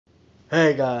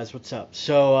Hey guys, what's up?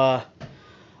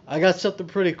 I got something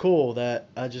pretty cool that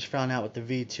I just found out with the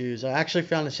V2s. I actually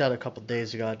found this out a couple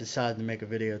days ago. I decided to make a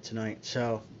video tonight.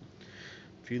 So,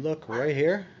 if you look right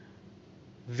here,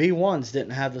 V1s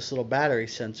didn't have this little battery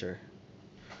sensor.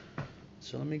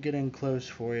 So, let me get in close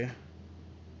for you.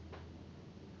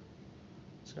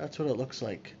 So, that's what it looks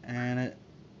like. And it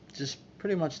just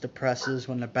pretty much depresses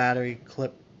when the battery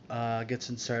clip gets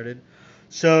inserted.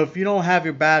 So, if you don't have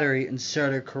your battery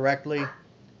inserted correctly,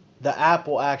 the app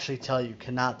will actually tell you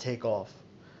cannot take off,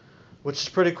 which is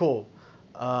pretty cool.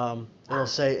 It'll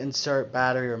say insert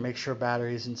battery or make sure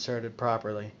battery is inserted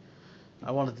properly.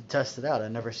 I wanted to test it out.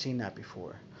 I'd never seen that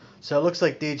before. So it looks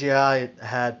like DJI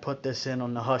had put this in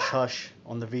on the hush hush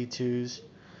on the V2s.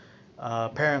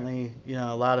 Apparently,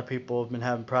 a lot of people have been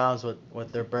having problems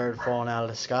with their bird falling out of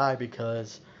the sky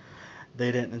because they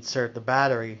didn't insert the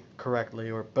battery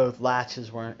correctly or both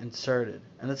latches weren't inserted.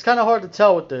 And it's kind of hard to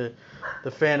tell with the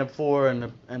Phantom 4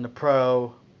 and the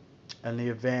Pro and the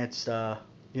advanced, the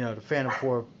Phantom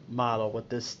 4 model with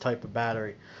this type of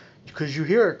battery, because you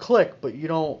hear a click, but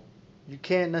you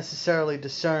can't necessarily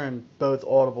discern both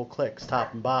audible clicks,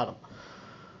 top and bottom.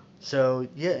 So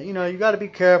yeah, you got to be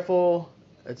careful.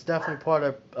 It's definitely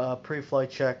part of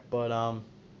pre-flight check, but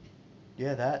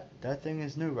yeah, that thing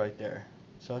is new right there.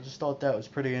 So I just thought that was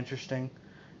pretty interesting,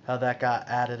 how that got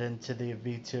added into the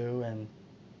V2, and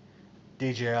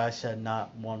DJI said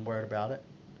not one word about it.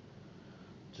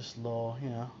 Just a little,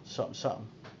 something, something.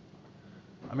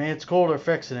 I mean, it's cool they're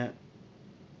fixing it,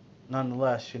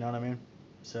 nonetheless, you know what I mean?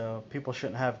 So people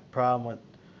shouldn't have a problem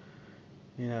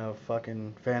with,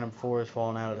 fucking Phantom 4s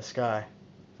falling out of the sky.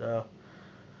 So,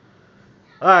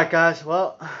 alright, guys,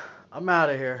 well, I'm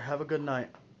out of here. Have a good night.